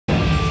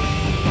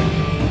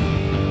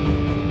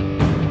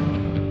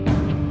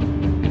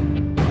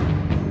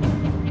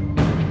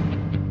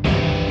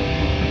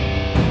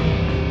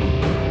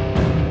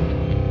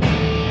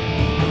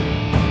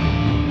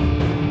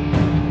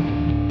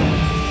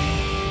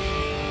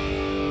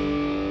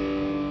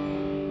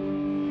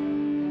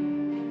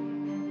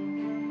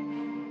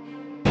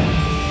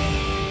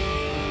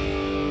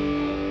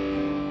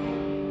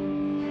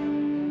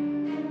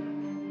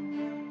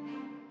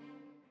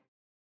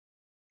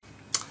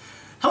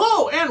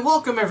and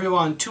welcome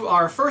everyone to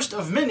our first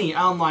of many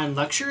online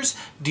lectures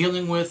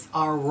dealing with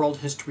our world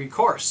history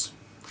course.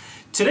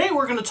 Today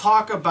we're going to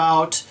talk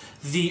about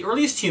the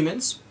earliest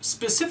humans,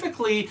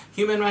 specifically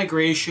human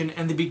migration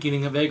and the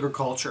beginning of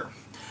agriculture.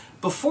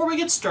 Before we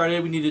get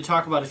started, we need to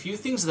talk about a few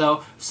things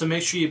though, so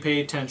make sure you pay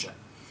attention.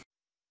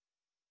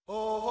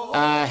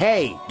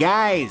 Hey,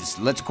 guys,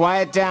 let's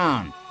quiet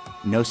down.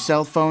 No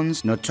cell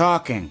phones, no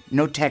talking,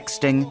 no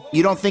texting.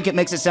 You don't think it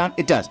makes a sound?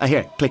 It does. I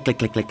hear it. Click, click,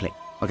 click, click, click.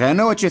 Okay, I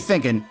know what you're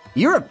thinking.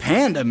 You're a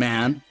panda,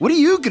 man. What are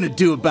you gonna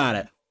do about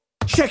it?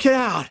 Check it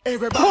out.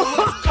 Everybody.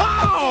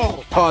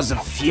 Paws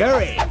of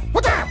fury.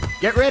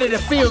 Get ready to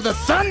feel the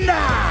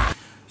thunder.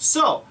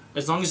 So,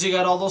 as long as you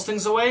got all those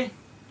things away,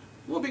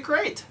 we'll be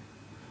great.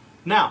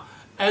 Now,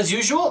 as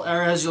usual,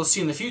 or as you'll see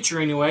in the future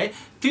anyway,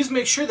 please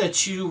make sure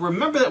that you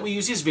remember that we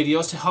use these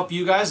videos to help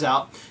you guys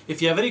out.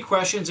 If you have any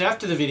questions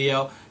after the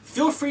video,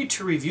 feel free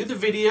to review the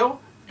video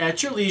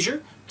at your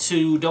leisure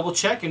to double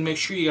check and make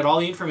sure you get all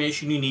the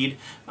information you need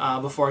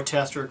before a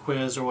test or a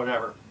quiz or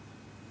whatever.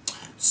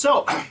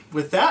 So,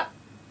 with that,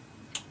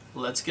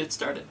 let's get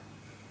started.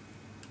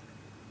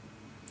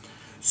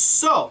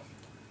 So,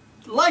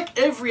 like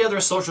every other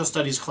social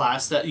studies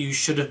class that you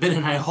should have been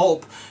in, I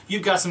hope,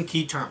 you've got some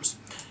key terms.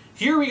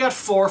 Here we got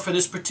 4 for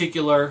this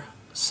particular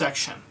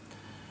section.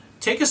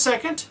 Take a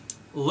second,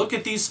 look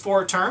at these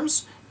 4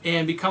 terms,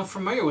 and become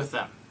familiar with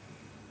them.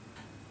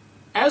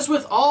 As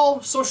with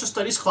all social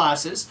studies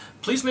classes,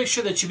 please make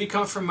sure that you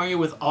become familiar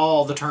with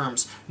all the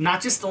terms,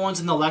 not just the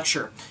ones in the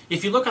lecture.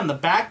 If you look on the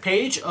back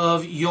page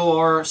of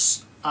your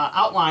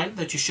outline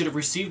that you should have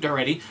received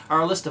already,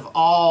 are a list of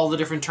all the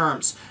different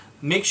terms.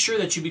 Make sure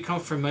that you become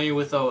familiar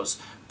with those.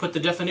 Put the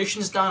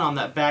definitions down on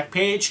that back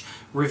page,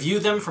 review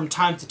them from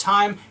time to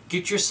time,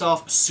 get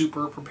yourself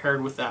super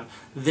prepared with them.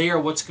 They are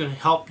what's going to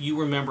help you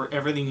remember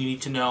everything you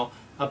need to know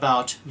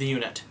about the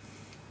unit.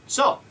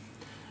 So,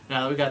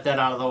 now that we got that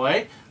out of the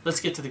way, let's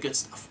get to the good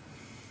stuff.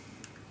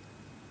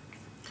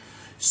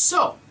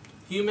 So,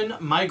 human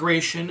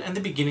migration and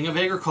the beginning of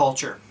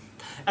agriculture.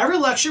 Every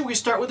lecture we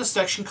start with a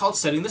section called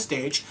Setting the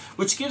Stage,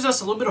 which gives us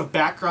a little bit of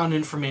background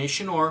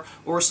information or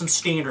some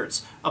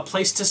standards, a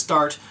place to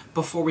start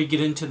before we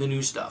get into the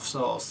new stuff.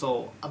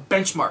 So a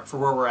benchmark for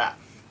where we're at.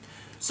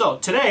 So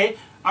today,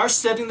 our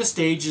Setting the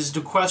Stage is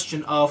the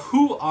question of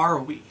who are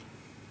we?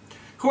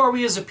 Who are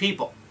we as a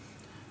people?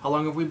 How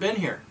long have we been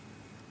here?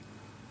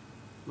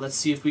 Let's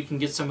see if we can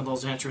get some of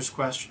those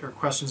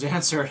questions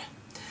answered.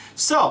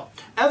 So,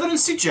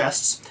 evidence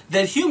suggests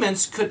that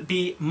humans could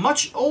be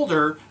much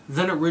older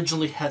than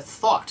originally had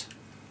thought.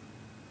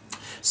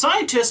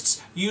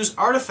 Scientists use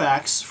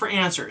artifacts for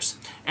answers.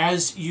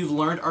 As you've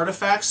learned,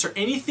 artifacts are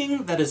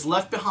anything that is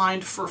left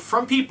behind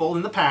from people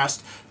in the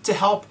past to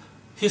help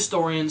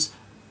historians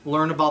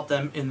learn about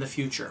them in the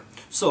future.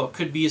 So it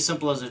could be as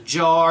simple as a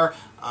jar,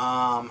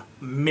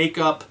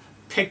 makeup,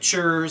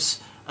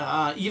 pictures,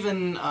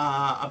 even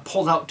a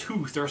pulled out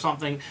tooth or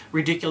something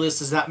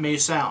ridiculous as that may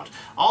sound.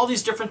 All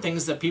these different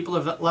things that people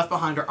have left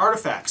behind are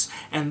artifacts,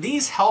 and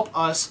these help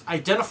us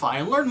identify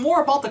and learn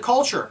more about the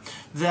culture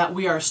that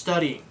we are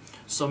studying.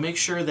 So make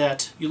sure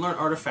that you learn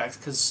artifacts,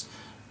 because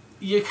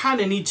you kind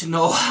of need to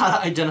know how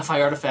to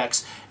identify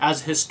artifacts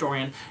as a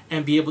historian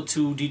and be able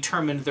to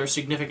determine their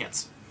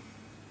significance.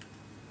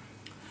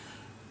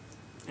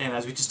 And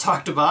as we just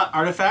talked about,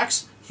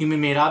 artifacts,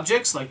 human-made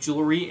objects like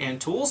jewelry and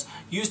tools,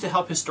 used to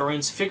help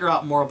historians figure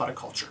out more about a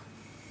culture.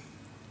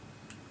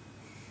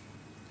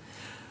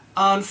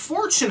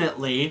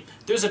 Unfortunately,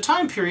 there's a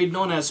time period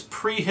known as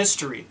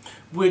prehistory,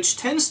 which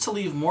tends to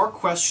leave more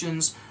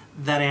questions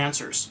than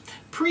answers.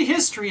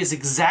 Prehistory is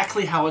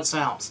exactly how it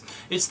sounds.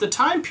 It's the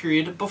time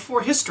period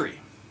before history.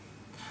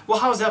 Well,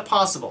 how is that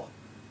possible?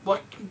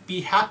 What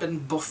can happen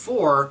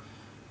before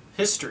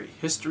history?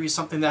 History is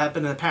something that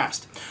happened in the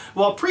past.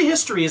 Well,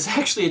 prehistory is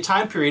actually a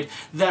time period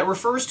that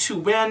refers to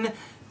when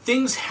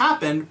things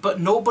happened but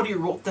nobody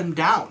wrote them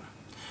down.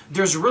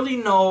 There's really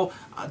no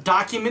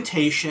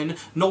documentation,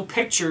 no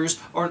pictures,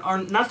 or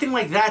nothing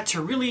like that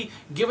to really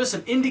give us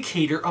an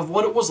indicator of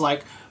what it was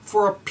like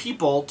for a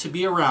people to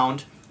be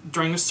around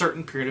during a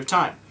certain period of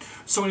time.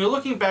 So when you're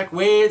looking back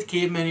way at the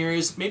caveman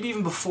areas, maybe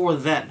even before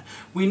then,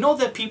 we know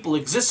that people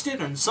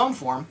existed in some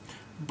form,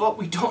 but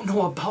we don't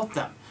know about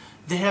them.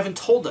 They haven't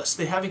told us.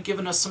 They haven't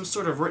given us some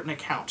sort of written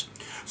account.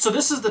 So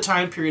this is the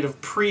time period of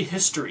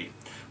prehistory.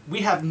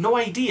 We have no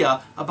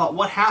idea about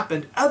what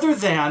happened other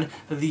than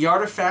the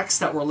artifacts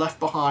that were left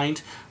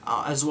behind,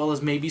 as well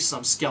as maybe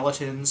some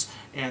skeletons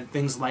and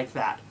things like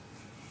that.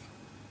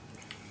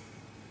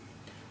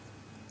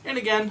 And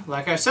again,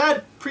 like I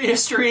said,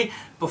 prehistory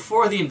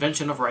before the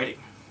invention of writing.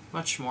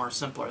 Much more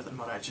simpler than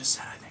what I just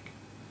said, I think.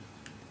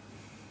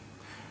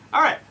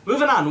 Alright,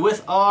 moving on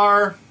with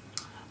our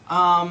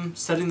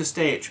setting the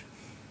stage.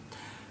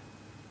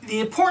 The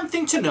important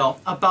thing to know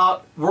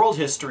about world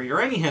history,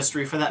 or any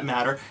history for that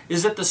matter,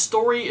 is that the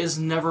story is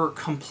never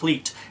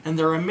complete, and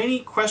there are many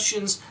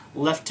questions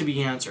left to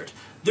be answered.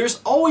 There's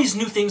always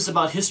new things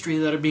about history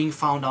that are being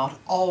found out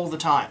all the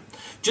time.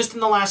 Just in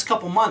the last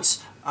couple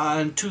months,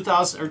 in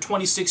 2000 or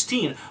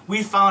 2016,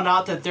 we found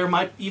out that there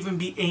might even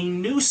be a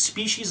new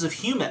species of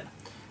human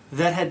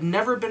that had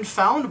never been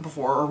found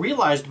before or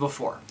realized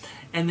before.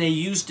 And they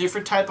used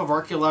different type of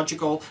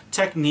archaeological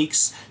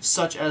techniques,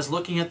 such as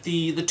looking at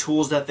the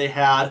tools that they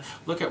had,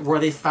 look at where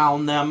they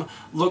found them,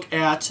 look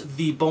at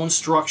the bone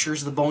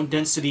structures, the bone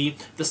density,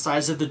 the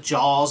size of the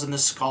jaws and the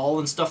skull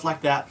and stuff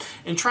like that,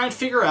 and try and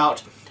figure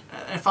out,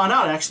 and found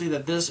out actually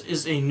that this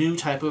is a new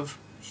type of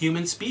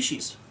human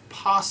species.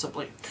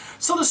 Possibly.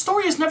 So the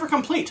story is never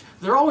complete.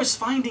 They're always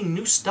finding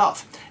new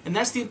stuff. And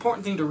that's the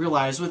important thing to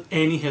realize with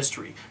any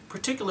history,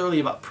 particularly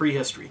about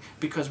prehistory,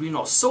 because we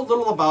know so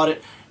little about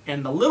it,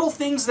 and the little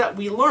things that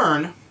we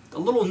learn, the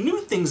little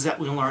new things that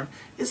we learn,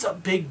 is a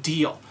big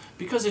deal,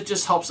 because it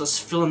just helps us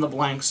fill in the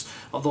blanks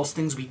of those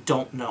things we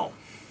don't know.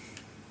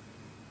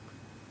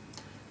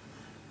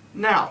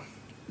 Now,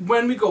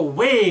 when we go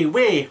way,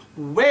 way,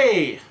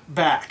 way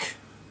back,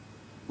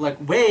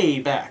 like way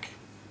back,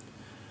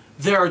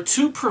 there are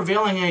two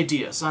prevailing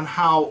ideas on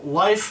how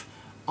life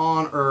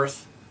on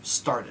Earth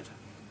started.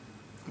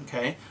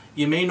 Okay?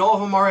 You may know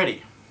of them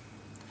already.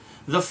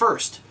 The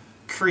first,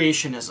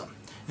 creationism.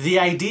 The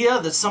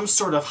idea that some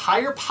sort of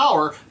higher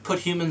power put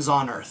humans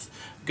on Earth.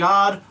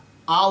 God,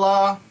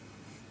 Allah,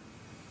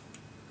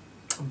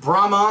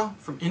 Brahma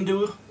from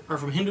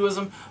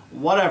Hinduism,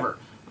 whatever.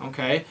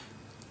 Okay?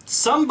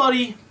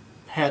 Somebody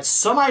had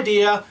some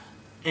idea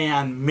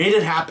and made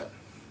it happen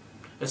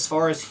as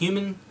far as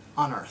human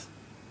on Earth.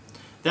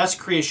 That's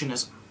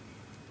creationism.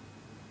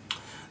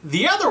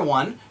 The other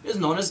one is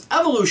known as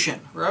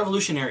evolution, or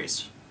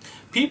evolutionaries.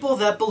 People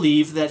that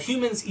believe that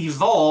humans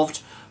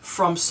evolved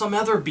from some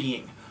other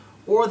being,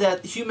 or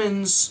that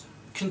humans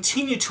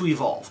continue to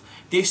evolve.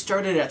 They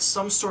started at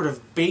some sort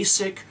of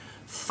basic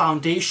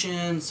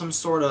foundation, some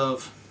sort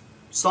of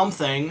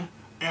something,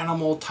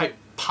 animal type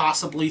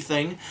possibly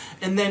thing,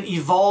 and then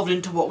evolved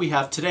into what we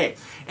have today.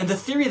 And the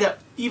theory that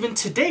even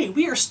today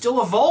we are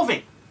still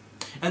evolving.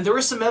 And there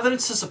is some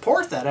evidence to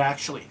support that,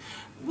 actually.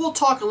 We'll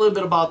talk a little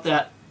bit about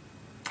that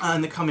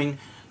in the coming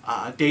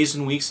days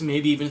and weeks, and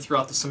maybe even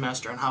throughout the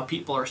semester, on how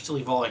people are still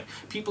evolving.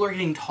 People are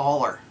getting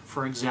taller,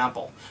 for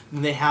example,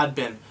 than they had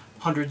been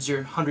hundreds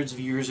of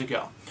years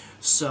ago.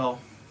 So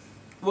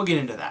we'll get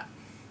into that.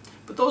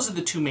 But those are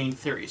the two main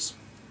theories.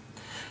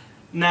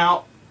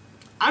 Now,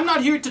 I'm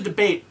not here to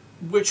debate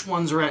which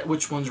one's right,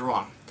 which one's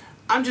wrong.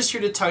 I'm just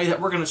here to tell you that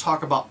we're going to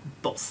talk about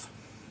both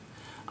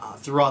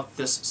throughout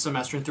this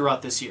semester and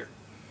throughout this year.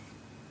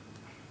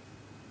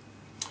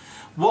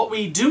 What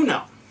we do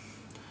know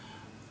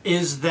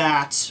is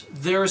that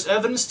there's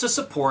evidence to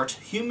support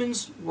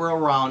humans were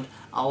around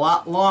a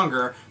lot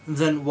longer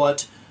than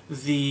what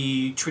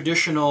the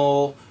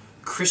traditional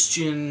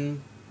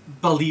Christian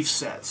belief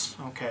says.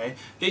 Okay,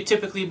 they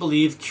typically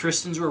believe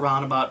Christians were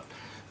around about,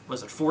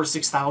 was it 4,000 to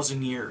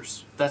 6,000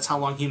 years? That's how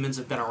long humans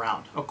have been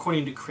around,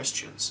 according to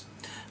Christians.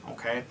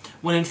 Okay,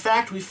 when in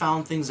fact we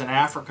found things in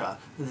Africa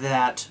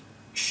that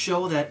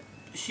show that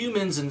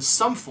humans in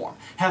some form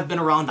have been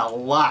around a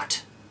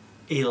lot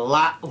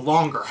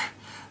longer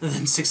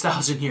than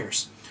 6,000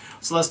 years.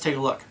 So let's take a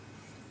look.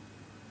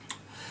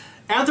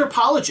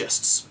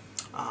 Anthropologists,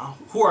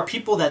 who are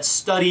people that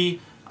study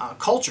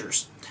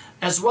cultures,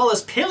 as well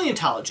as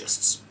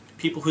paleontologists,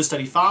 people who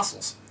study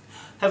fossils,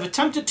 have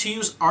attempted to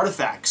use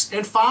artifacts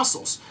and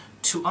fossils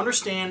to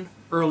understand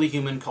early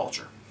human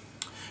culture.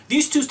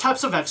 These two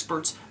types of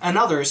experts and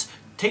others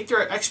take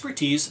their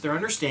expertise, their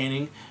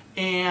understanding,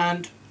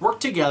 and work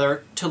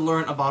together to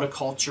learn about a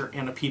culture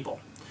and a people.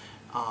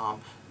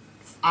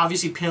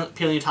 Obviously,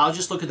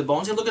 paleontologists look at the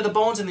bones. They look at the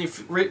bones and they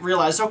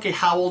realize, okay,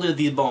 how old are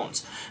these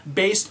bones?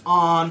 Based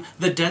on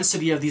the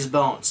density of these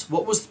bones.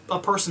 What was a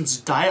person's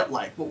diet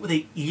like? What were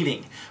they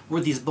eating?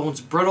 Were these bones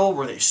brittle?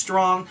 Were they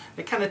strong?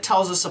 It kind of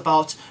tells us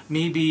about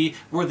maybe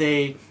were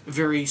they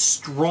very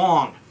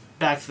strong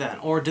back then,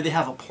 or did they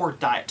have a poor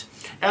diet?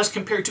 As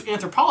compared to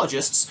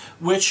anthropologists,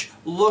 which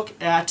look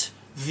at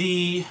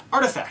the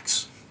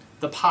artifacts,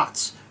 the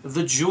pots,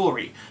 the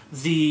jewelry,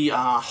 the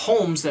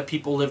homes that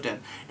people lived in.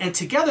 And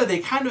together they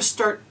kind of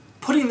start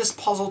putting this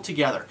puzzle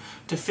together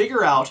to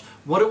figure out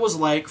what it was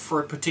like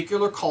for a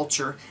particular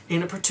culture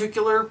in a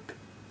particular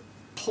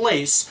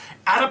place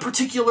at a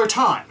particular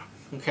time.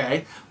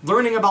 Okay?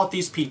 Learning about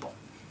these people.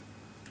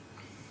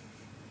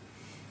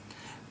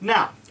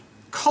 Now,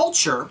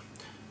 culture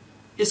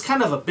is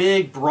kind of a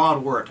big,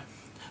 broad word.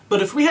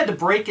 But if we had to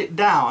break it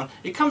down,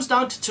 it comes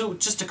down to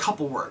just a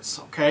couple words,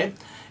 okay?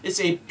 It's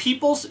a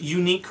people's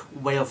unique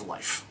way of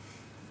life,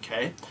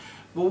 okay?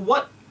 Well,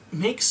 what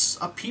makes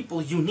a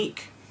people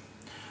unique?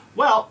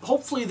 Well,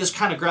 hopefully this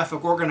kind of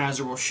graphic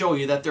organizer will show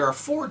you that there are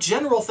 4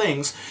 general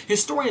things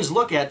historians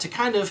look at to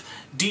kind of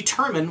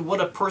determine what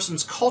a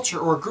person's culture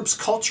or a group's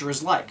culture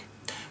is like.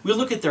 We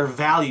look at their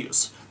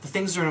values, the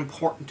things that are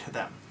important to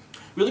them.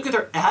 We look at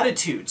their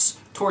attitudes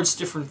towards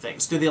different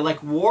things. Do they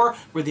like war?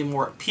 Were they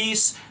more at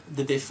peace?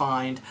 Did they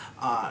find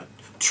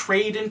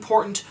trade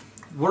important?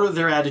 What are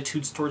their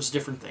attitudes towards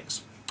different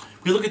things?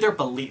 We look at their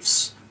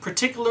beliefs,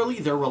 particularly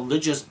their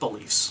religious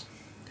beliefs.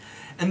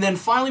 And then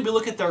finally we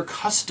look at their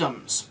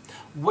customs.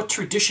 What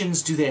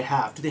traditions do they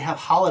have? Do they have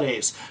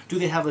holidays? Do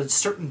they have a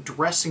certain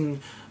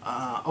dressing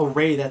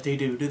array that they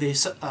do? Do they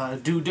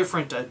do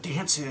different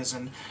dances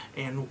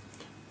and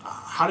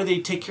how do they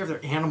take care of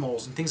their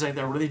animals and things like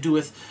that? What do they do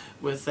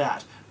with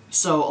that?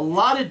 So a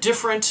lot of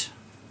different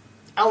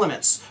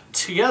elements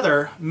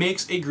together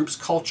makes a group's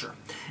culture.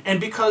 And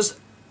because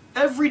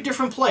every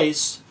different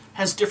place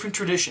has different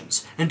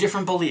traditions and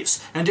different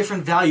beliefs and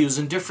different values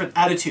and different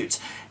attitudes,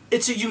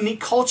 it's a unique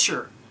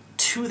culture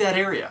to that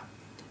area.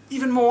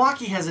 Even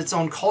Milwaukee has its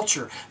own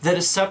culture that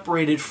is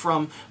separated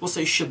from, we'll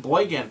say,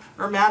 Sheboygan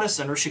or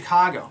Madison or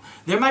Chicago.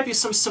 There might be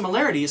some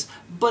similarities,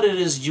 but it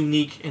is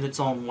unique in its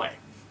own way.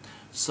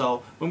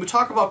 So when we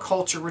talk about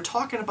culture, we're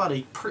talking about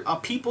a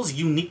people's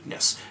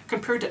uniqueness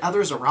compared to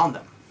others around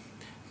them.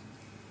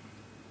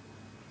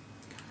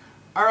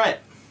 All right,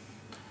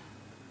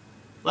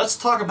 let's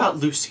talk about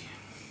Lucy.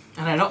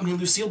 And I don't mean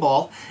Lucille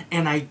Ball,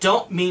 and I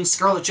don't mean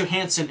Scarlett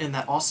Johansson in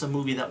that awesome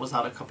movie that was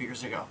out a couple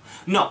years ago.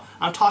 No,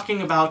 I'm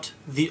talking about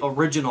the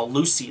original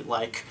Lucy,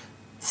 like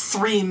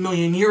 3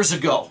 million years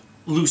ago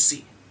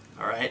Lucy,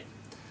 all right?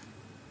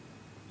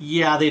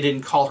 Yeah, they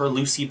didn't call her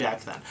Lucy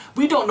back then.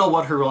 We don't know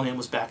what her real name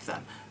was back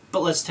then,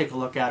 but let's take a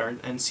look at her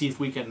and see if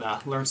we can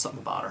learn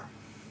something about her.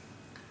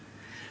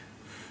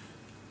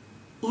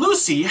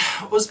 Lucy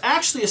was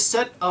actually a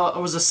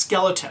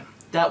skeleton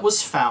that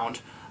was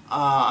found in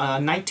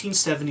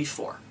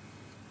 1974,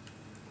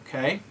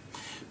 okay,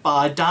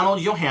 by Donald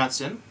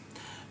Johansen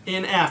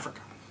in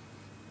Africa.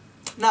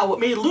 Now, what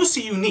made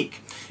Lucy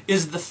unique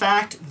is the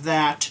fact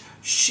that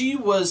she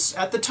was,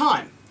 at the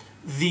time,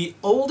 the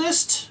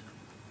oldest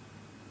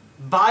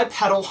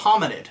bipedal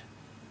hominid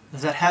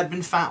that had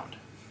been found.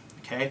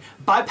 Okay,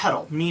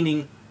 bipedal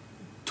meaning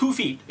 2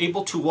 feet,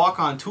 able to walk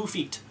on 2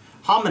 feet.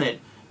 Hominid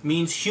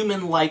means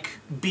human-like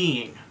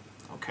being.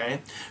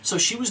 Okay, so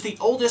she was the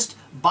oldest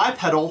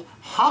bipedal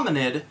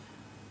hominid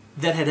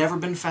that had ever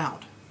been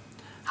found.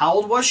 How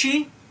old was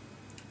she?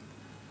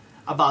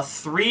 About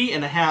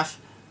 3.5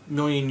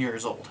 million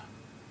years old.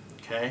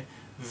 Okay,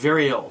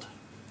 very old.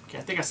 Okay,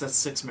 I think I said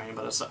 6 million,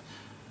 but it's a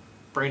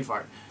brain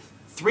fart.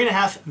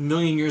 3.5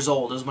 million years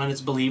old is when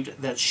it's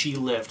believed that she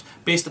lived,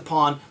 based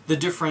upon the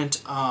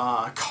different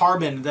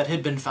carbon that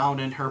had been found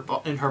in her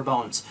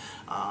bones.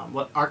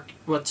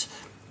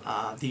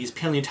 These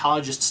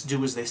paleontologists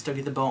do is they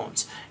study the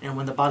bones, and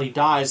when the body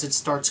dies, it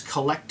starts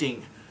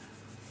collecting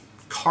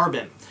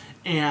carbon,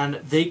 and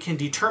they can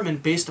determine,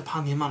 based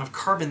upon the amount of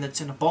carbon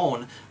that's in a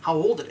bone, how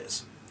old it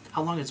is,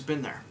 how long it's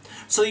been there.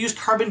 So they use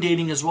carbon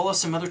dating as well as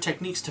some other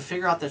techniques to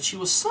figure out that she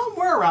was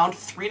somewhere around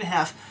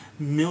 3.5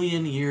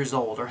 million years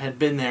old, or had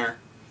been there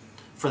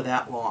for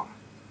that long.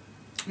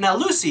 Now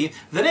Lucy,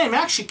 the name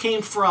actually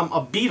came from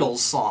a Beatles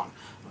song,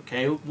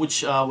 okay,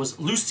 which was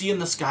Lucy in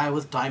the Sky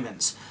with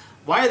Diamonds.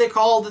 Why they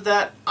called it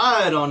that,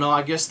 I don't know.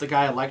 I guess the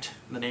guy liked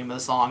the name of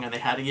the song and they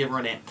had to give her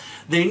a name.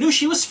 They knew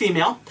she was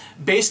female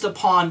based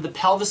upon the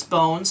pelvis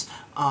bones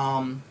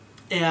and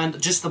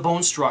just the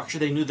bone structure.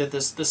 They knew that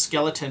this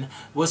skeleton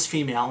was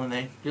female, and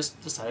they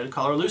just decided to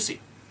call her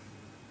Lucy.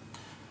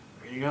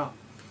 There you go.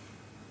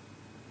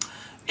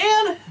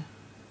 And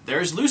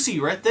there's Lucy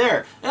right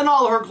there in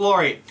all her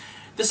glory.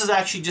 This is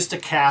actually just a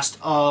cast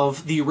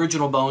of the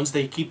original bones.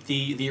 They keep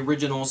the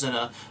originals in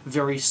a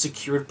very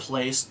secured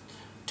place,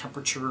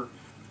 temperature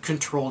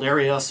controlled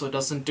area, so it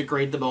doesn't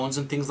degrade the bones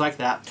and things like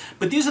that.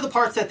 But these are the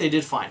parts that they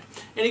did find.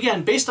 And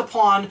again, based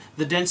upon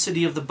the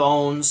density of the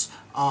bones,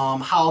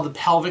 how the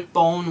pelvic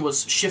bone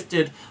was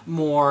shifted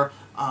more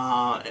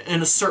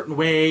in a certain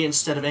way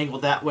instead of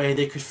angled that way,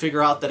 they could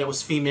figure out that it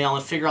was female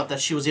and figure out that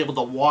she was able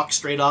to walk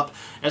straight up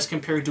as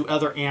compared to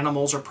other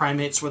animals or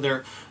primates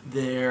where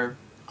their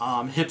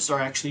hips are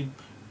actually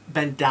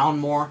bent down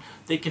more.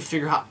 They can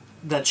figure out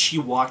that she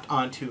walked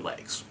on 2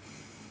 legs.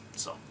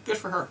 So, good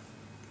for her.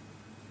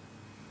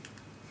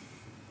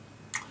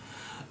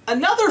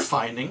 Another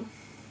finding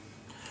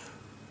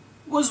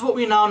was what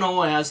we now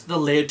know as the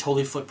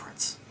Laetoli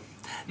footprints.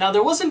 Now,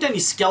 there wasn't any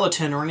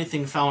skeleton or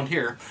anything found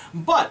here,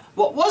 but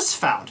what was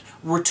found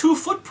were 2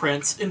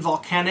 footprints in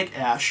volcanic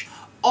ash,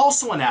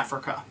 also in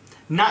Africa,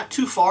 not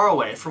too far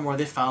away from where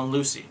they found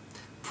Lucy.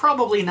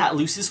 Probably not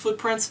Lucy's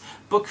footprints,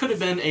 but could have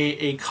been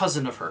a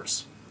cousin of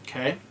hers,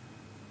 okay?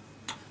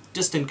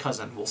 Distant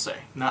cousin, we'll say,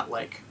 not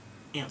like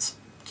aunt's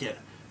kid.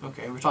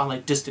 Okay, we're talking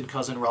like distant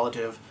cousin,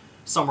 relative,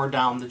 somewhere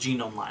down the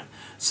genome line.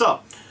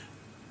 So,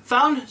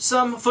 found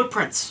some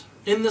footprints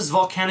in this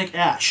volcanic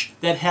ash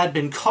that had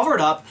been covered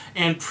up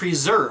and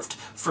preserved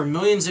for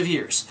millions of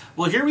years.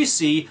 Well, here we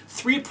see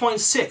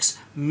 3.6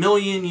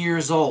 million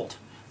years old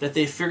that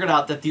they figured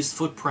out that these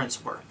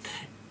footprints were.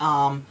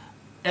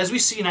 As we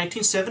see,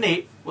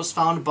 1978 was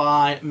found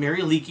by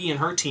Mary Leakey and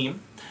her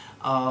team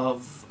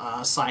of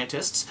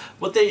scientists.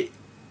 What they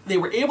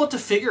were able to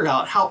figure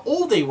out how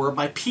old they were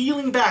by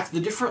peeling back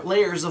the different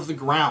layers of the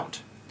ground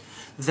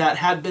that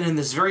had been in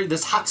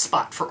this hot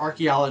spot for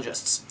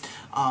archaeologists.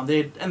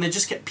 They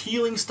just kept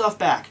peeling stuff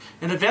back,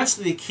 and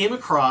eventually they came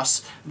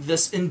across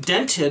this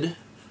indented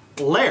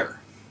layer.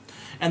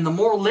 And the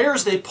more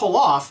layers they pull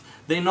off,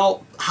 they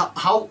know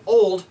how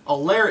old a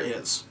layer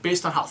is,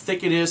 based on how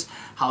thick it is,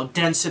 how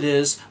dense it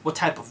is, what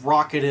type of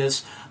rock it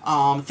is,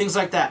 things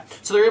like that.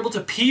 So they're able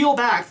to peel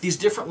back these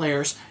different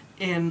layers,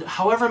 and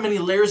however many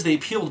layers they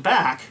peeled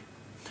back,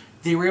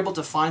 they were able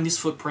to find these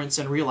footprints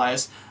and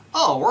realize,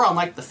 oh, we're on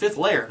like the 5th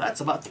layer.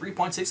 That's about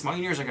 3.6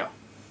 million years ago.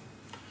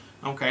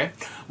 Okay,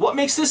 what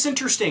makes this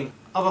interesting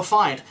of a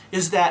find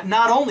is that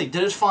not only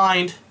did it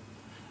find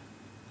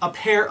a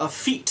pair of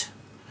feet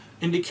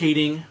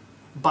indicating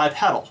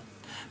bipedal,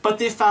 but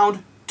they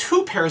found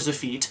 2 pairs of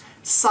feet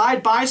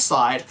side by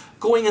side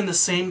going in the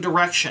same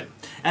direction.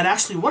 And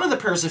actually one of the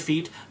pairs of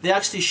feet, they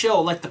actually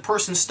show like the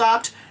person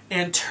stopped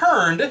and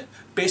turned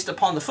based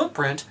upon the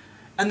footprint,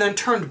 and then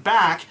turned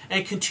back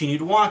and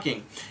continued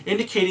walking,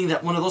 indicating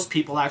that one of those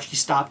people actually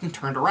stopped and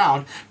turned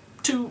around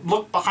to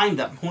look behind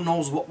them. Who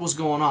knows what was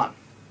going on.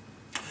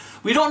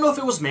 We don't know if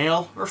it was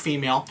male or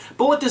female,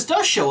 but what this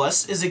does show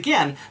us is,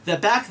 again,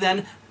 that back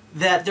then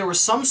that there was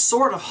some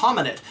sort of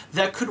hominid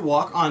that could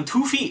walk on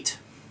 2 feet,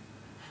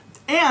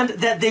 and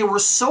that they were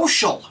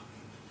social.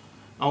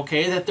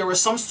 Okay, that there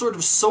was some sort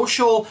of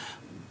social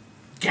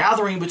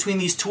gathering between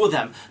these 2 of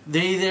them.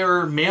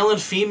 They're male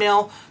and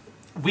female.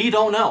 We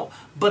don't know,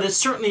 but it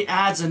certainly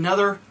adds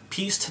another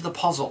piece to the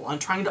puzzle on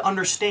trying to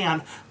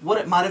understand what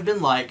it might have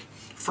been like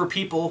for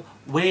people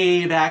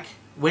way back,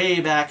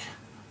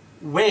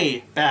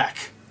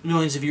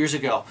 millions of years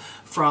ago,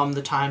 from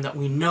the time that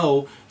we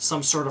know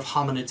some sort of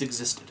hominids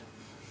existed.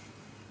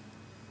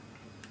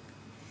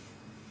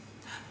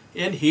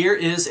 And here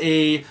is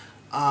a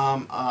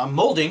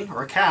molding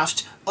or a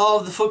cast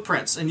of the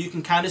footprints, and you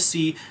can kind of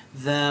see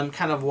them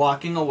kind of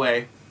walking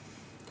away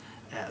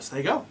as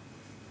they go.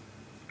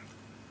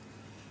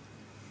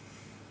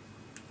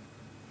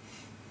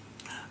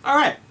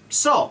 Alright,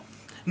 so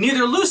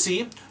neither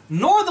Lucy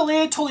nor the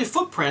Laetoli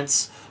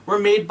footprints were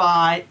made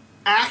by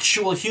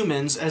actual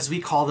humans as we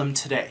call them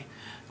today.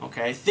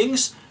 Okay,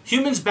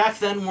 humans back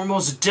then were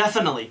most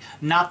definitely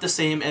not the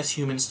same as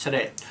humans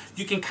today.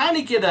 You can kind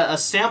of get a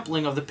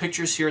sampling of the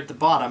pictures here at the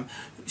bottom.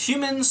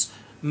 Humans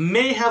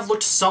may have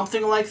looked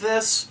something like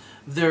this.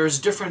 There's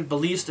different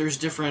beliefs, there's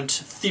different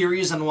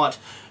theories on what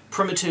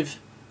primitive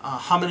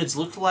hominids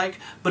looked like,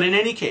 but in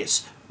any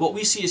case, what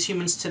we see as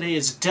humans today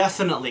is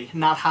definitely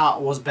not how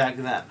it was back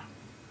then.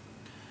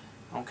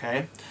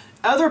 Okay?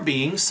 Other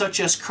beings,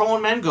 such as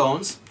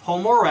Cro-Magones,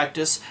 Homo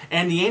erectus,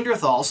 and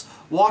Neanderthals,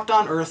 walked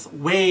on Earth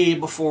way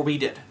before we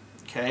did.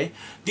 Okay?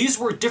 These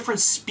were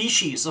different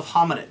species of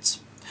hominids.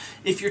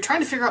 If you're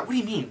trying to figure out, what do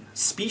you mean,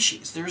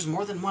 species? There's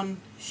more than one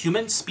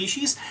human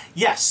species?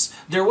 Yes,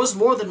 there was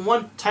more than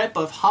one type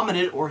of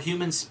hominid or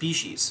human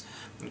species.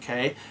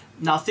 Okay?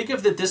 Now think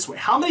of it this way.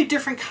 How many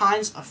different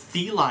kinds of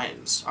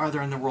felines are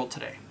there in the world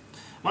today?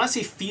 When I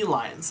say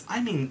felines,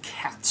 I mean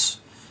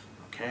cats.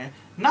 Okay?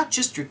 Not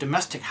just your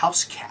domestic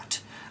house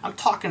cat. I'm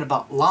talking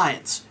about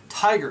lions,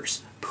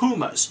 tigers,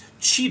 pumas,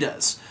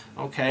 cheetahs.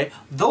 Okay?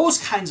 Those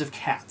kinds of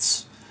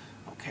cats.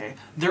 Okay?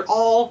 They're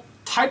all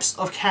types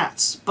of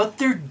cats, but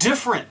they're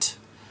different.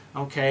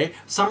 Okay?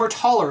 Some are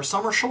taller,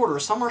 some are shorter,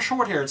 some are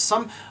short-haired,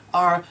 some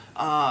are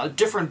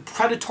different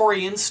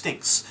predatory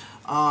instincts.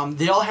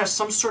 They all have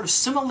some sort of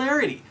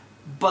similarity,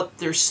 but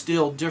they're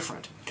still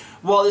different.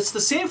 Well, it's the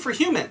same for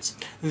humans.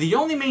 The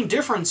only main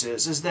difference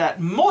is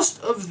that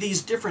most of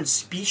these different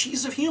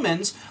species of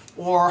humans,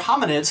 or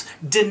hominids,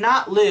 did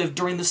not live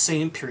during the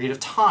same period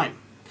of time.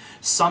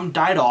 Some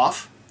died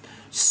off,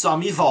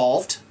 some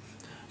evolved,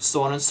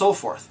 so on and so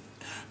forth.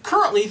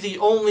 Currently, the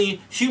only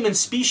human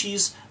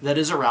species that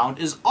is around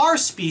is our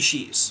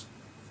species.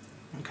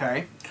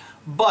 Okay?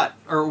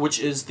 Which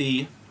is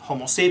the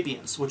Homo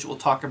sapiens, which we'll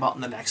talk about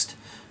in the next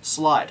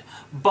slide.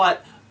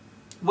 But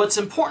what's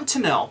important to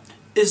know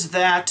is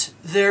that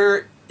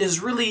there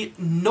is really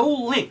no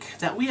link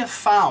that we have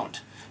found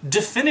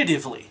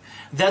definitively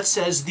that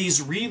says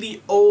these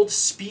really old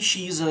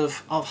species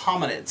of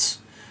hominids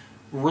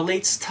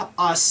relates to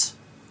us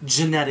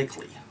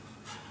genetically.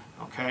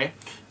 Okay?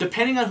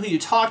 Depending on who you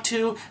talk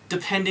to,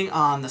 depending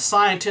on the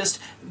scientist,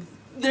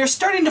 they're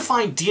starting to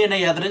find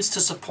DNA evidence to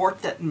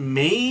support that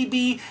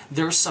maybe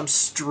there's some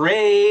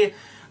stray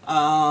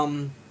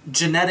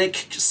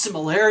genetic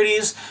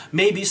similarities,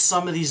 maybe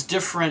some of these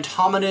different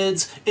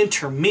hominids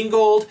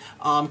intermingled,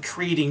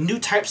 creating new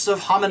types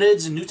of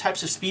hominids and new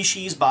types of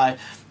species by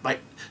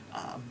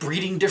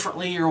breeding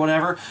differently or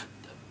whatever.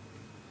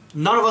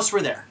 None of us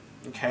were there.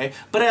 Okay?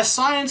 But as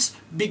science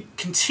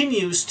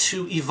continues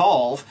to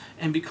evolve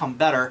and become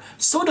better,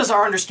 so does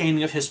our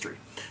understanding of history.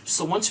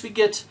 So once we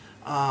get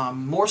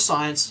more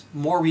science,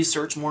 more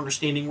research, more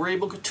understanding, we're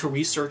able to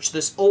research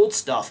this old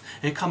stuff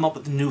and come up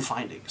with new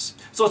findings.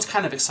 So it's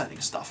kind of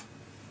exciting stuff.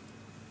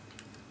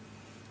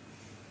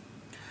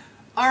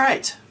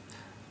 Alright,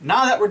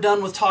 now that we're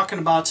done with talking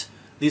about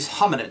these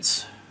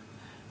hominids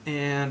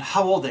and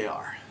how old they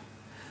are,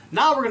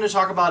 now we're going to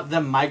talk about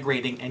them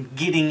migrating and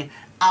getting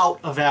out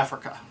of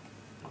Africa.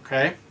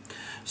 Okay?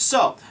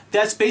 So,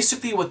 that's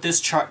basically what this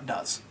chart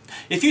does.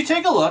 If you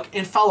take a look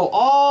and follow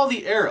all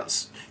the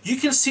arrows, you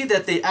can see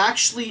that they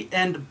actually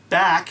end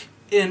back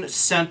in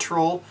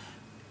Central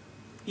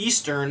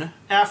Eastern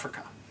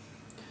Africa.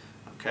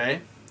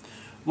 Okay?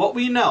 What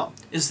we know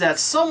is that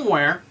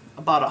somewhere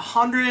about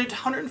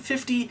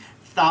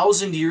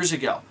 150,000 years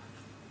ago,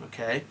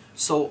 okay,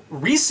 so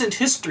recent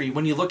history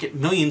when you look at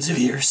millions of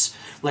years,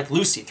 like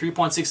Lucy,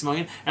 3.6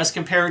 million, as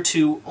compared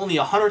to only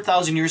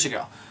 100,000 years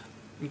ago,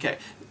 okay,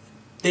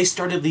 they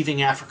started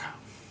leaving Africa.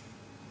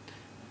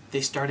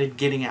 They started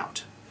getting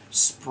out,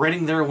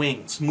 spreading their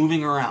wings,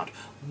 moving around.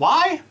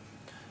 Why?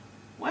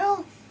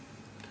 Well,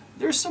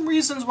 there's some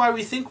reasons why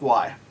we think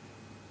why.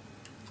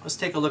 Let's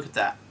take a look at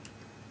that.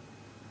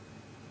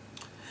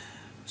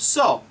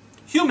 So,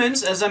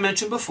 humans, as I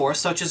mentioned before,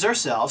 such as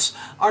ourselves,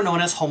 are known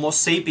as Homo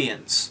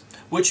sapiens,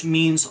 which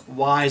means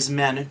wise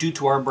men due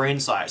to our brain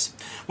size.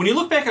 When you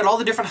look back at all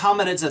the different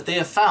hominids that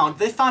they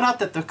found out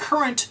that the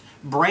current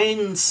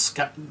brain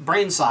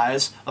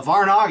size of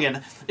our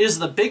noggin is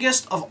the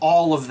biggest of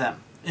all of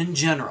them in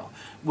general,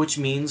 which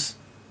means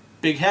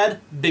big head,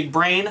 big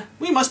brain,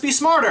 we must be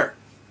smarter.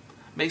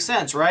 Makes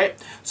sense,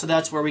 right? So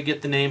that's where we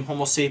get the name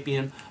Homo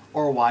sapien,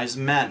 or wise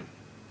men.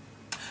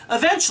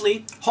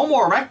 Eventually, Homo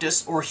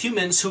erectus, or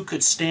humans who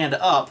could stand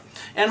up,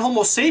 and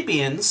Homo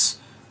sapiens,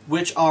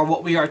 which are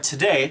what we are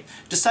today,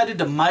 decided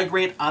to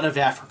migrate out of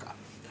Africa.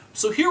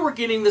 So here we're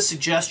getting the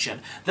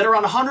suggestion that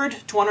around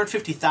 100 to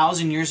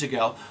 150,000 years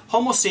ago,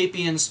 Homo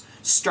sapiens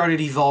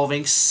started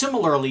evolving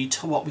similarly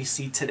to what we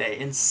see today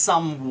in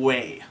some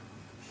way.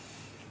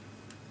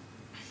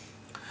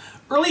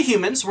 Early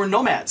humans were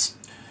nomads.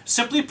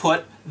 Simply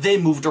put, they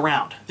moved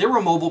around. They were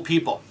mobile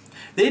people.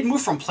 They'd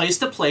move from place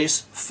to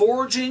place,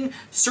 foraging,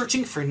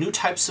 searching for new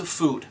types of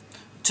food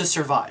to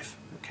survive.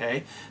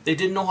 Okay? They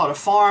didn't know how to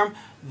farm.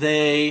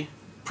 They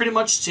pretty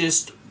much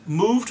just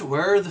moved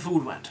where the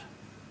food went.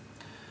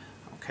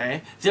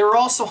 Okay? They were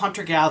also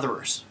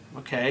hunter-gatherers.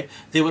 Okay?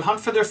 They would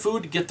hunt for their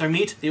food, get their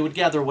meat. They would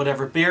gather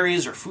whatever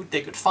berries or fruit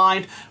they could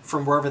find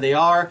from wherever they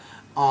are.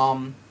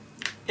 And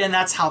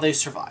that's how they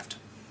survived.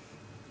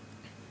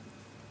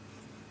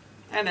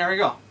 And there we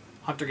go.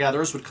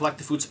 Hunter-gatherers would collect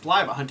the food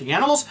supply by hunting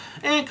animals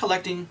and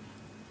collecting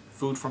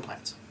food from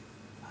plants.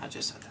 I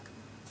just said that.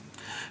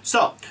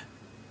 So,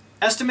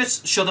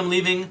 estimates show them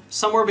leaving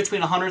somewhere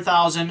between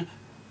 100,000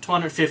 to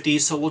 150,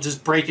 so we'll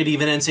just break it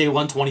even and say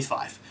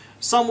 125.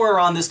 Somewhere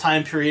around this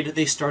time period,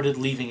 they started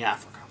leaving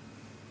Africa.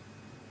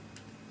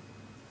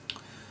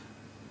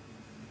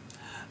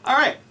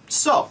 Alright,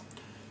 so,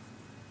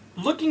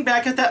 looking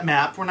back at that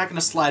map, we're not going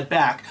to slide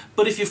back,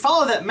 but if you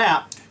follow that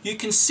map, you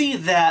can see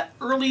that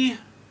early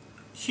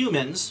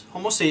humans,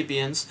 Homo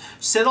sapiens,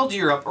 settled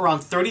Europe around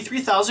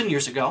 33,000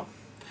 years ago.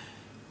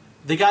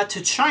 They got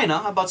to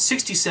China about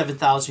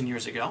 67,000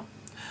 years ago.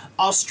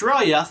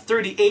 Australia,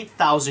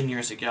 38,000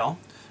 years ago.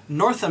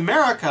 North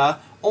America,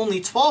 only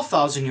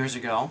 12,000 years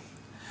ago.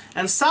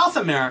 And South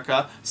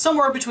America,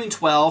 somewhere between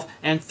 12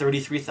 and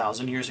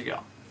 33,000 years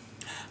ago.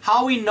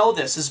 How we know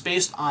this is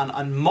based on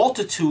a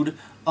multitude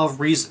of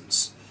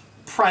reasons.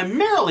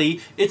 Primarily,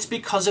 it's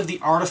because of the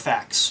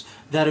artifacts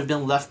that have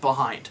been left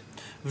behind.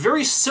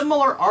 Very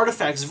similar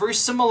artifacts, very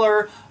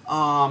similar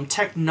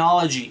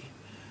technology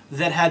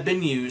that had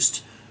been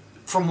used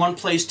from one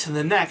place to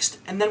the next,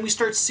 and then we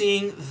start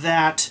seeing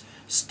that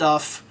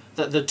stuff,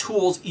 the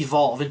tools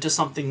evolve into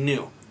something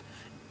new.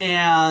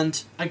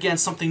 And again,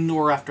 something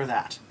newer after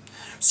that.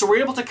 So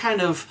we're able to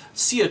kind of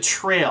see a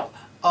trail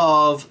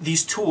of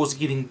these tools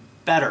getting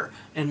better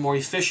and more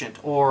efficient,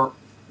 or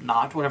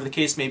not, whatever the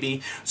case may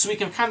be, so we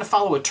can kind of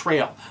follow a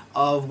trail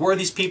of where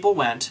these people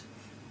went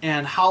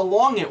and how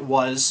long it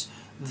was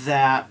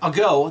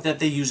ago that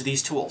they used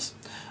these tools.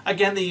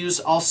 Again, they use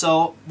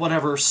also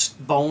whatever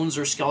bones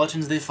or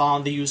skeletons they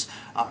found. They use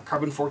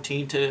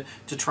carbon-14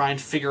 to try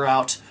and figure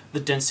out the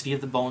density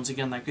of the bones,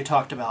 again, like we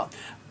talked about.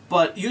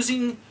 But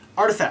using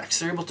artifacts,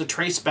 they're able to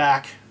trace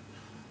back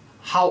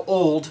how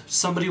old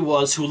somebody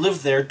was who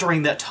lived there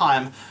during that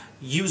time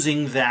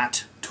using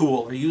that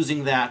tool or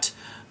using that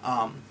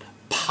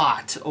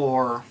pot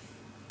or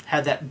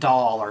had that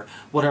doll or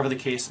whatever the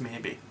case may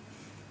be.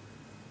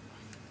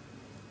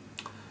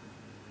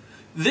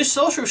 This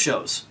also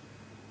shows,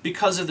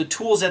 because of the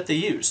tools that they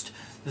used,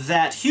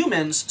 that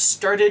humans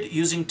started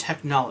using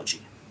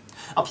technology,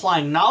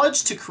 applying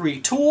knowledge to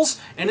create tools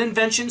and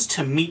inventions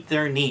to meet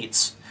their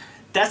needs.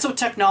 That's what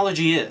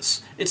technology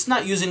is. It's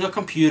not using a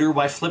computer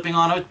by flipping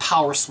on a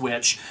power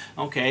switch,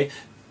 okay?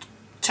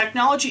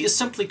 Technology is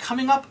simply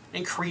coming up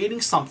and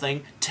creating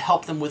something to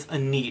help them with a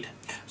need.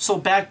 So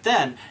back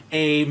then,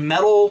 a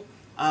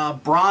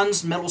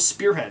bronze metal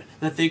spearhead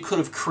that they could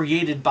have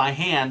created by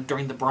hand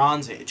during the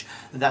Bronze Age,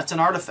 that's an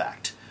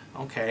artifact.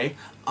 Okay,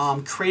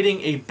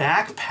 creating a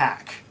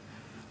backpack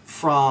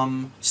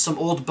from some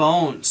old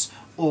bones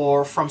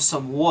or from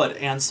some wood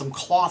and some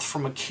cloth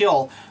from a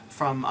kill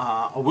from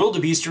a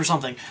wildebeest or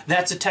something,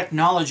 that's a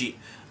technology.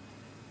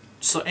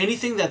 So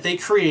anything that they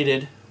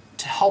created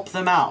to help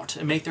them out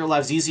and make their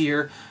lives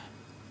easier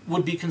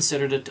would be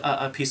considered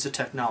a piece of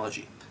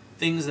technology.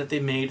 Things that they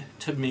made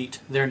to meet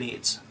their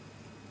needs.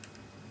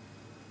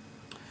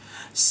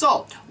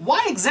 So,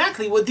 why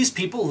exactly would these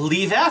people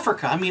leave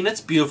Africa? I mean, it's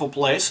a beautiful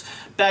place.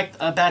 Back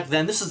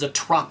then, this is a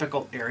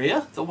tropical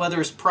area. The weather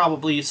is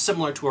probably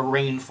similar to a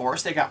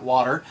rainforest. They got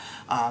water,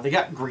 they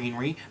got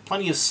greenery,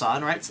 plenty of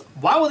sun, right? So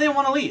why would they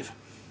want to leave?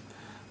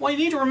 Well, you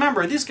need to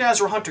remember, these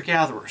guys were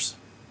hunter-gatherers,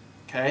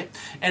 okay?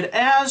 And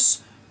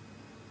as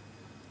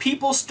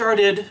people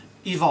started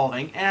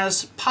evolving,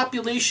 as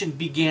population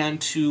began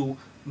to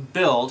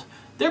build,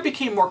 there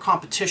became more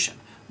competition.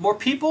 More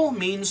people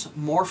means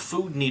more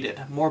food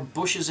needed, more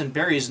bushes and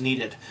berries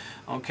needed,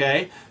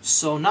 okay?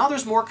 So now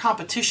there's more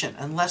competition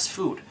and less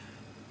food.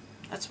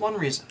 That's one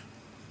reason.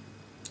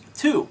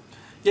 Two,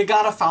 you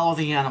gotta follow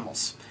the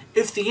animals.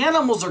 If the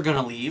animals are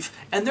gonna leave,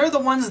 and they're the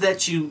ones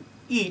that you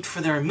eat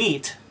for their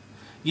meat,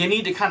 you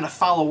need to kind of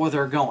follow where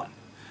they're going.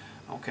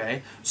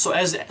 Okay, so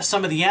as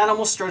some of the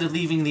animals started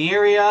leaving the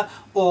area,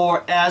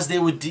 or as they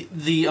would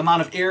the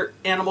amount of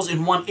animals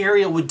in one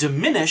area would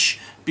diminish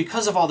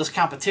because of all this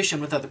competition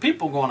with other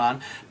people going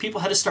on, people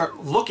had to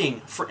start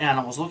looking for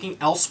animals, looking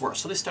elsewhere.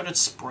 So they started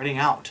spreading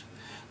out,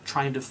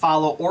 trying to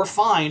follow or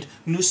find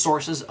new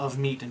sources of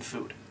meat and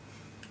food.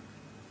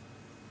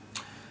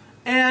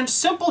 And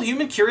simple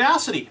human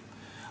curiosity.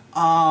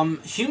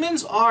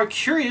 Humans are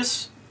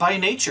curious by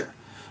nature.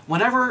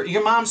 Whenever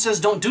your mom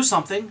says don't do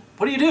something,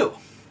 what do?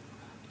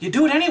 You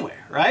do it anyway,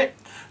 right?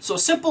 So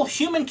simple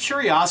human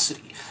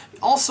curiosity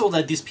also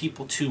led these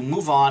people to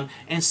move on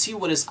and see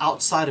what is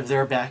outside of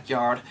their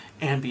backyard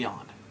and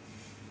beyond.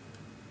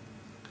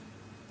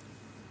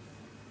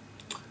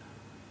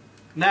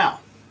 Now,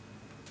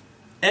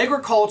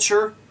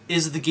 agriculture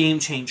is the game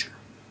changer,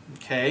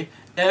 okay?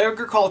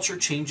 Agriculture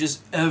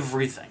changes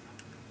everything.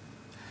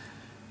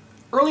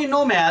 Early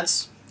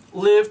nomads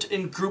lived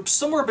in groups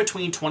somewhere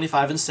between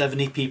 25 and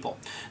 70 people.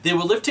 They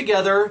would live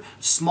together,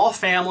 small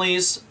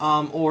families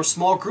or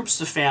small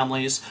groups of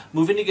families,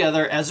 moving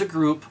together as a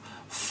group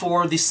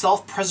for the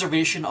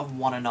self-preservation of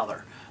one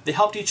another. They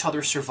helped each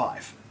other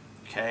survive,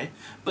 okay?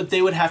 But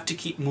they would have to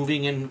keep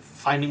moving and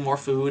finding more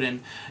food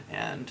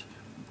and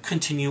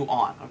continue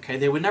on, okay?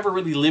 They would never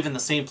really live in the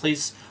same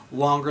place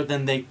longer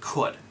than they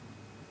could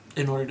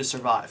in order to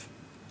survive.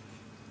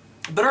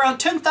 But around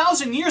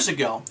 10,000 years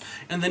ago,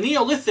 in the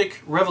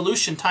Neolithic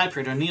Revolution time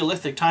period, or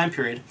Neolithic time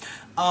period,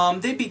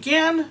 they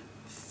began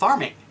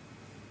farming.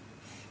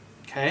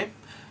 Okay?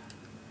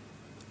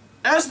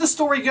 As the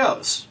story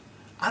goes,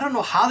 I don't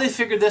know how they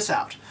figured this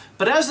out,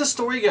 but as the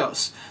story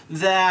goes,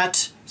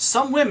 that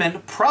some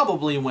women,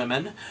 probably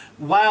women,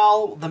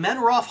 while the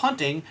men were off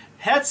hunting,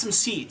 had some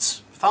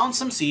seeds, found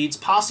some seeds,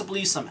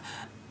 possibly some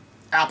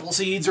apple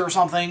seeds or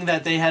something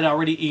that they had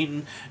already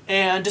eaten,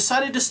 and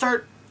decided to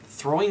start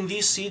throwing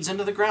these seeds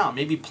into the ground,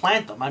 maybe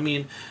plant them. I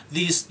mean,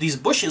 these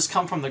bushes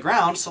come from the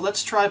ground, so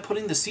let's try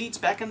putting the seeds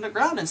back in the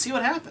ground and see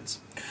what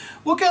happens.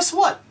 Well, guess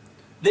what?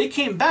 They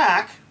came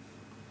back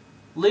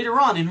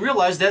later on and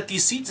realized that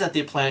these seeds that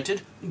they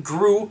planted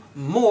grew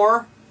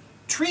more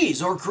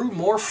trees or grew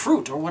more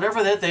fruit or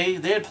whatever that they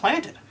had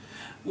planted.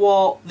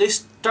 Well, they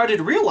started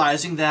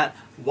realizing that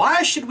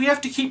why should we have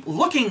to keep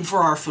looking for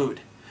our food?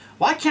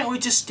 Why can't we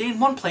just stay in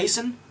one place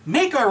and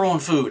make our own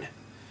food?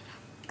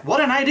 What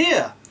an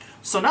idea!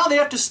 So now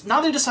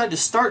they decide to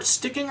start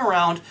sticking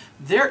around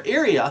their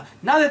area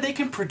now that they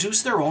can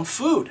produce their own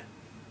food.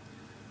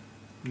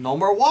 No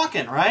more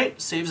walking, right?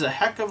 Saves a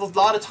heck of a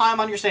lot of time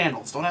on your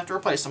sandals. Don't have to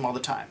replace them all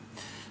the time.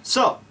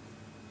 So,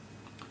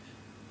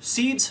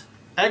 seeds,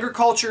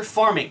 agriculture,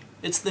 farming.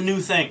 It's the new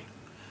thing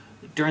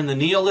during the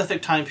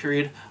Neolithic time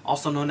period,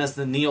 also known as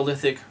the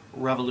Neolithic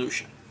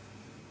Revolution.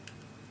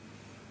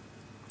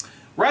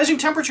 Rising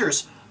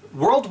temperatures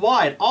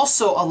worldwide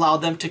also allowed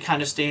them to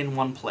kind of stay in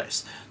one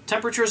place.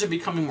 Temperatures are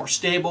becoming more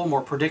stable,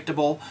 more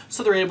predictable,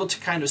 so they're able to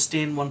kind of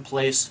stay in one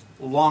place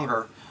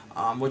longer,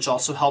 which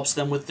also helps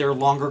them with their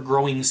longer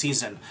growing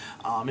season.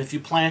 If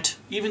you plant,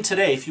 even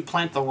today, if you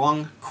plant the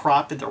wrong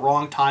crop at the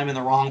wrong time in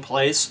the wrong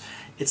place,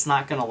 it's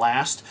not going to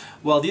last.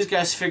 Well, these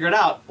guys figured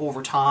out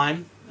over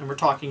time, and we're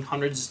talking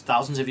hundreds,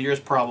 thousands of years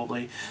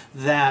probably,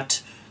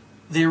 that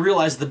they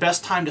realized the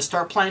best time to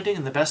start planting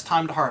and the best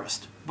time to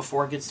harvest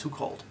before it gets too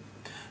cold.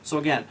 So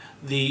again,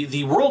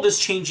 the world is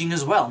changing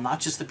as well,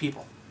 not just the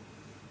people.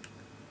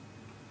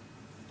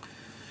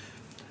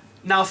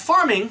 Now,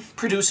 farming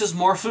produces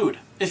more food.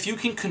 If you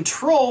can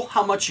control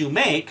how much you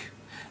make,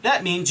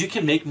 that means you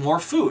can make more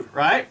food,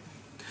 right?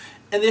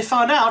 And they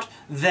found out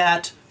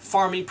that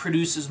farming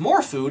produces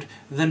more food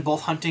than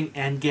both hunting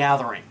and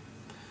gathering.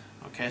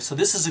 Okay, so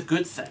this is a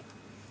good thing.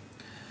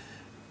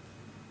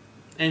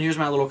 And here's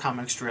my little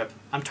comic strip.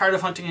 I'm tired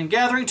of hunting and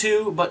gathering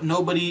too, but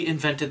nobody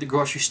invented the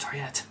grocery store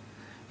yet.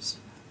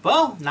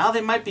 Well, now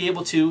they might be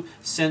able to,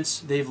 since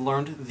they've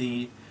learned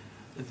the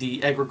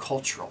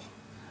agricultural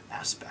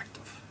aspect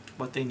of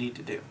what they need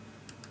to do.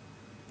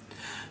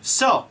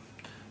 So,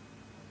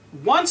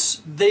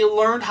 once they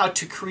learned how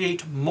to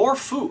create more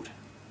food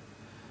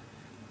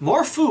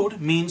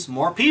means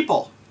more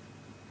people,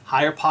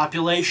 higher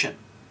population,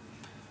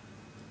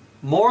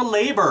 more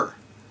labor.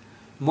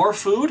 More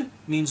food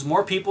means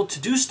more people to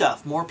do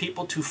stuff, more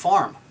people to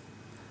farm.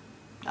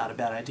 Not a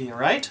bad idea,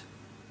 right?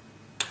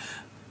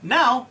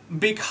 Now,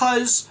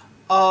 because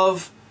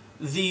of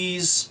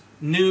these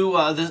new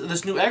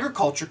this new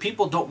agriculture,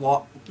 people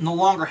no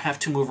longer have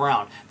to move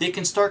around. They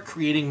can start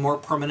creating more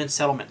permanent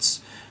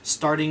settlements,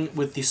 starting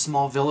with these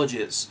small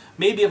villages,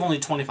 maybe of only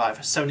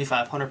 25,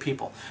 75, 100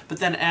 people. But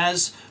then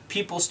as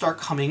people start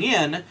coming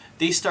in,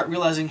 they start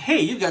realizing, hey,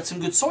 you've got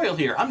some good soil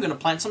here. I'm going to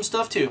plant some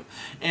stuff too.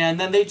 And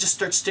then they just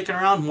start sticking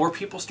around. More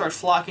people start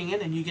flocking in,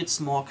 and you get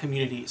small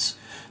communities.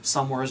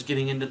 Somewhere is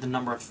getting into the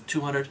number of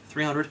 200,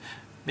 300,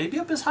 maybe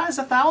up as high as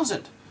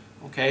 1,000.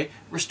 Okay,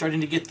 we're starting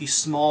to get these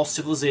small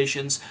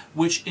civilizations,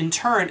 which in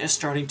turn is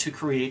starting to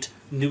create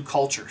new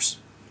cultures.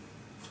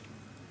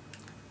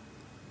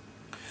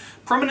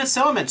 Permanent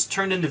settlements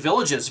turned into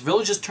villages,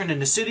 villages turned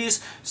into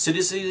cities,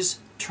 cities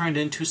turned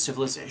into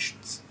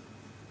civilizations.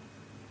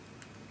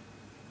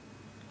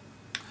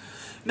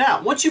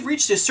 Now, once you've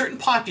reached a certain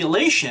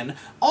population,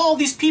 all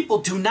these people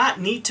do not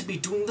need to be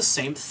doing the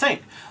same thing.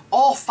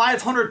 All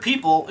 500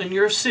 people in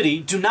your city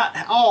do not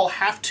all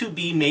have to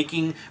be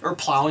making or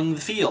plowing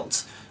the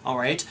fields.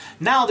 Alright,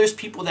 now there's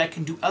people that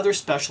can do other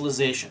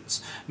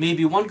specializations.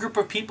 Maybe one group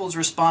of people is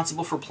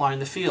responsible for plowing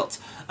the fields.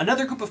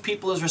 Another group of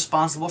people is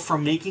responsible for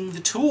making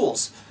the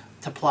tools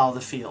to plow the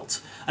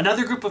fields.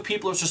 Another group of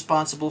people is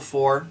responsible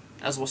for,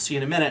 as we'll see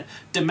in a minute,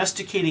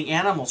 domesticating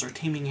animals or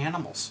taming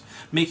animals,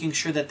 making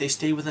sure that they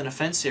stay within a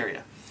fence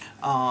area,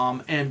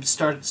 and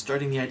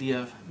starting the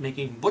idea of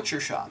making butcher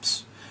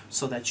shops,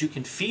 so that you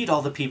can feed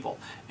all the people.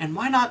 And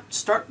why not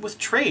start with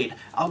trade?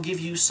 I'll give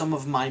you some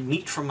of my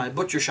meat from my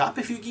butcher shop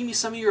if you give me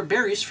some of your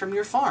berries from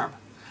your farm.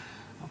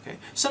 Okay,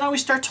 so now we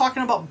start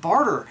talking about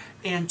barter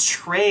and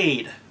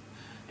trade.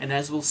 And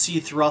as we'll see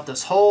throughout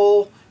this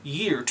whole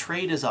year,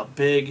 trade is a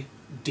big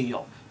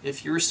deal.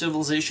 If you're a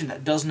civilization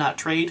that does not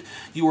trade,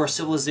 you are a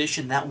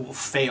civilization that will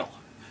fail.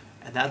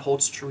 And that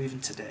holds true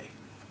even today.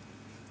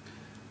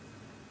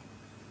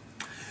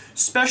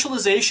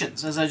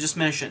 Specializations, as I just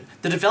mentioned,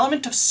 the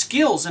development of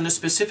skills in a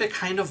specific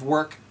kind of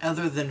work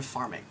other than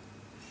farming.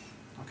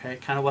 Okay,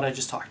 kind of what I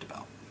just talked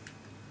about.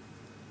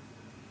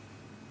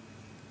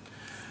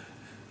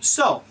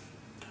 So,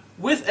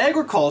 with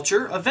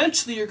agriculture,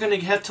 eventually you're going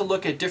to have to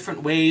look at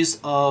different ways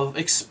of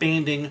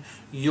expanding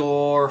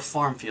your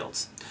farm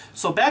fields.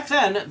 So back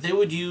then, they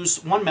would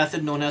use one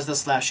method known as the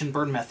slash and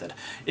burn method.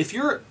 If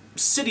your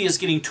city is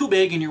getting too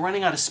big and you're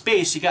running out of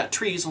space, you got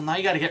trees, well now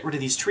you got to get rid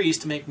of these trees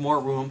to make more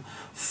room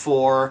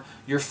for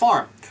your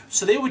farm.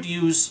 So they would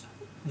use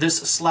this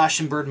slash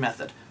and burn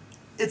method.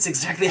 It's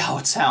exactly how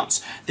it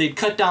sounds. They'd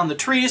cut down the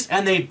trees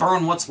and they'd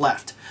burn what's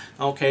left,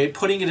 okay,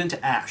 putting it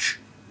into ash.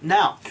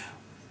 Now,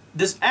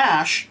 this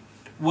ash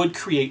would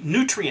create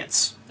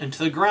nutrients into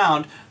the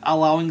ground,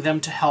 allowing them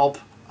to help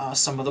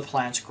some of the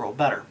plants grow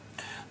better.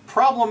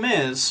 Problem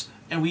is,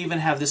 and we even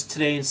have this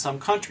today in some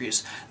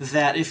countries,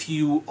 that if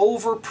you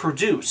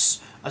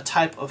overproduce a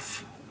type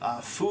of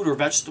food or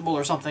vegetable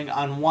or something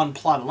on one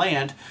plot of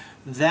land,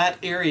 that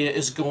area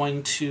is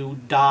going to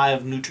die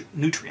of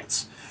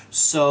nutrients.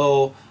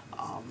 So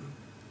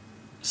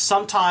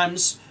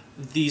sometimes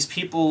these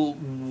people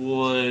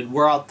would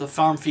wear out the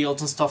farm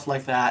fields and stuff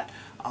like that.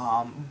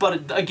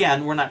 But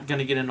again, we're not going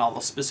to get into all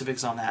the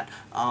specifics on that.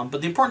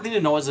 But the important thing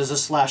to know is there's a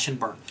slash and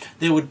burn.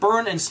 They would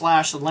burn and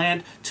slash the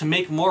land to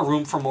make more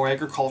room for more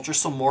agriculture,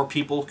 so more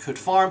people could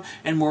farm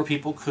and more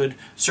people could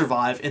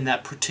survive in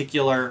that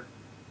particular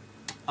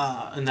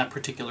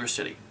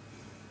city.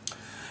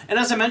 And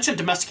as I mentioned,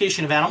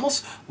 domestication of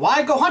animals.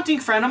 Why go hunting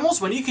for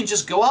animals when you can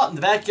just go out in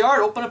the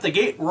backyard, open up the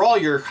gate where all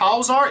your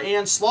cows are,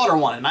 and slaughter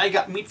one, and now you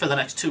got meat for the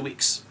next 2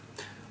 weeks,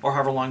 or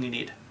however long you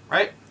need,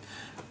 right?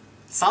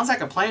 Sounds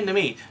like a plan to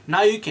me.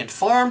 Now you can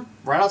farm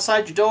right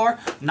outside your door.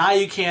 Now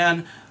you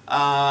can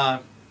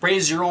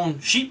raise your own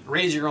sheep,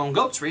 raise your own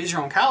goats, raise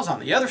your own cows on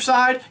the other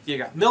side. You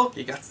got milk,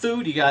 you got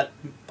food, you got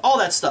all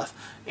that stuff.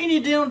 And you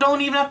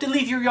don't even have to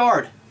leave your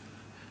yard.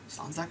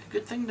 Sounds like a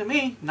good thing to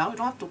me. Now we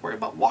don't have to worry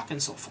about walking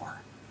so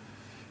far.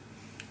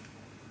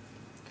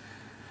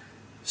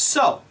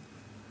 So,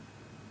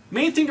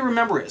 main thing to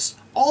remember is,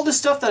 all the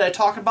stuff that I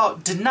talk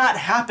about did not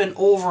happen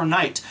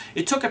overnight.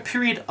 It took a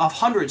period of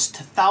hundreds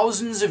to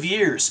thousands of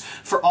years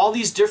for all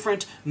these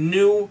different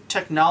new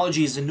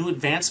technologies and new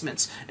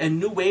advancements and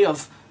new way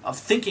of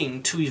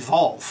thinking to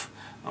evolve.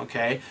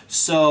 Okay,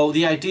 so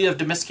the idea of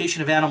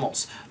domestication of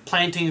animals,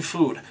 planting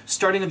food,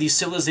 starting of these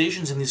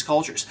civilizations and these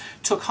cultures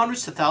took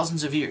hundreds to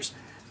thousands of years.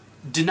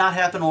 Did not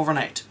happen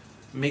overnight.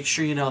 Make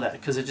sure you know that,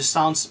 because it just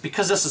sounds,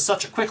 because this is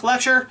such a quick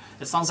lecture,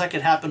 it sounds like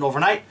it happened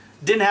overnight.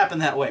 Didn't happen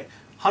that way.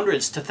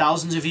 Hundreds to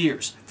thousands of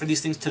years for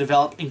these things to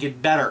develop and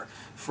get better,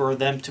 for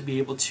them to be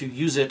able to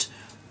use it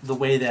the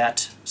way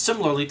that,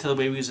 similarly to the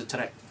way we use it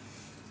today.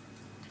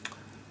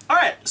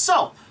 Alright,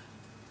 so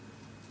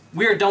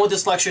we are done with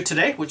this lecture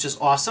today, which is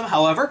awesome.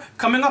 However,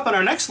 coming up in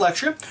our next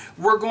lecture,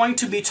 we're going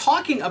to be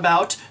talking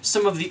about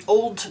some of the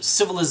old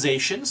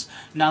civilizations.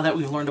 Now that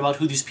we've learned about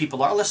who these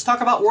people are, let's talk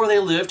about where they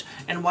lived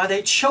and why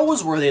they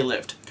chose where they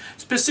lived.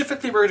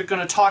 Specifically, we're going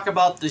to talk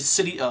about the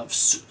city of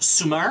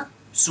Sumer,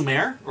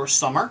 or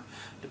Sumer,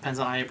 depends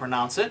on how you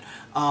pronounce it,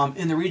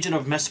 in the region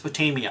of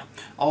Mesopotamia.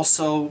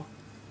 Also,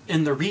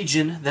 in the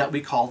region that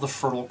we call the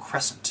Fertile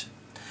Crescent.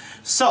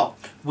 So,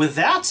 with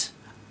that,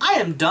 I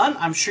am done.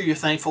 I'm sure you're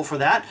thankful for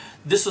that.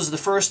 This was the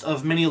first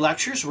of many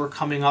lectures we're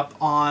coming up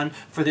on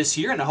for this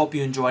year, and I hope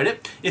you enjoyed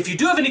it. If you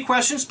do have any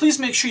questions, please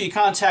make sure you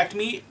contact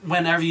me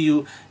whenever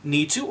you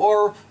need to,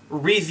 or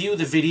review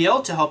the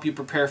video to help you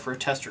prepare for a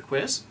test or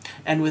quiz.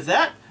 And with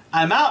that,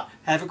 I'm out.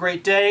 Have a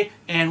great day,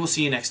 and we'll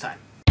see you next time.